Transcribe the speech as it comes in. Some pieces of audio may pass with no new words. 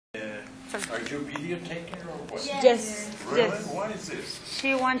Are you videotaping or what? Yes. Really? Yes. What is this?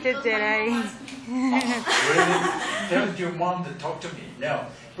 She wanted that I. Really? Tell your mom to talk to me. Now,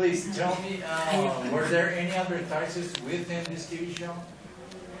 please tell me, were there any advertisements within this TV show?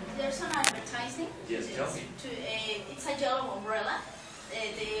 There's an advertising. Yes, tell me. It's a yellow umbrella.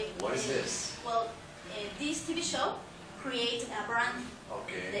 What is this? Well, this TV show creates a brand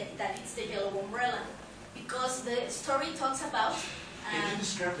that it's the yellow umbrella because the story talks about. Can you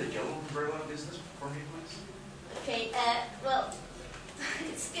describe the yellow umbrella business for me, please? Okay. Well,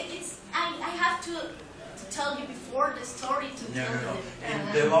 I have to tell you before the story to tell you.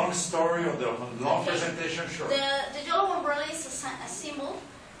 In the long story or the long presentation, sure. The yellow umbrella is a symbol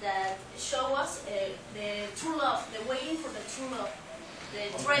that shows us the true love, the waiting for the true love,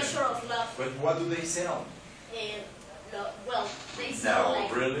 the treasure of love. But what do they sell? Well, they sell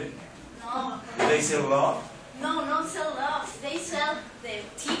like... Really? No. Do they sell love? No, not sell love. They sell the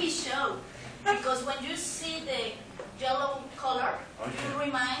TV show. Because when you see the yellow color, you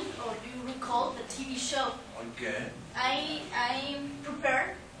remind or you recall the TV show. Okay. I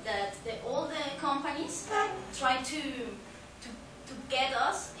prepared that all the companies try to get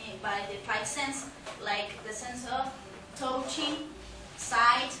us by the five senses, like the sense of touching,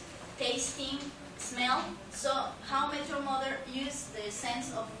 sight, tasting, smell. So how Met Your Mother use the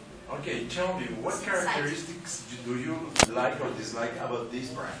sense of... Okay, tell me, what characteristics do you like or dislike about this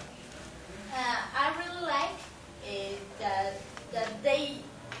brand? I really like that they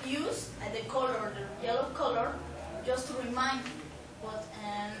use the color, the yellow color, just to remind. But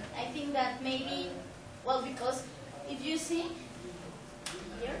I think that maybe, well, because if you see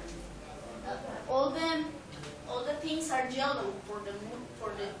here, all the things are yellow for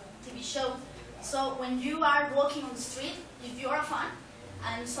the TV show. So when you are walking on the street, if you are a fan,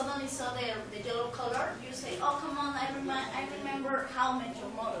 and suddenly saw the yellow color, you say, "Oh, come on! I remember How Met Your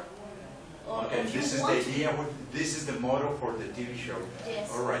Mother." Okay, this is the idea. This is the motto for the TV show. Yes.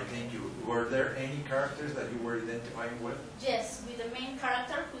 All right, thank you. Were there any characters that you were identifying with? Yes, with the main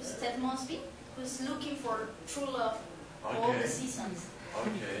character, who's Ted Mosby, who's looking for true love all the seasons.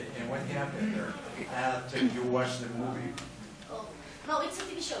 Okay, and what happened there after you watched the movie? Oh, no, it's a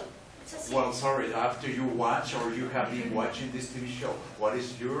TV show. Well, sorry, after you watch or you have been watching this TV show, what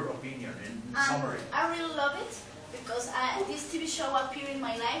is your opinion in summary? I really love it because this TV show appeared in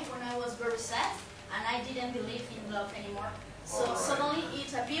my life when I was very sad and I didn't believe in love anymore. So suddenly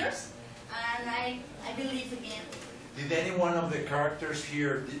it appears and I believe again. Did any one of the characters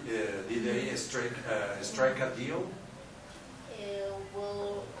here, did they strike a deal?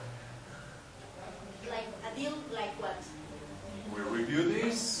 Well, like a deal like what? We review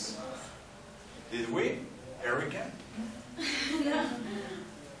this. Did we, Erica? No.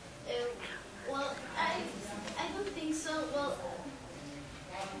 Well, I don't think so. Well,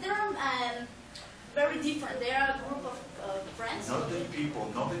 they're very different. They are a group of friends. Not the people,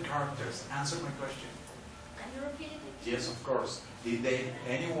 not the characters. Answer my question. Can you repeat it? Yes, of course. Did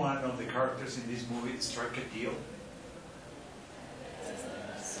any one of the characters in this movie strike a deal?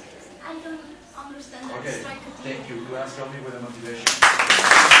 I don't understand that. Okay, Strike a deal. thank you. Class, help me with the motivation.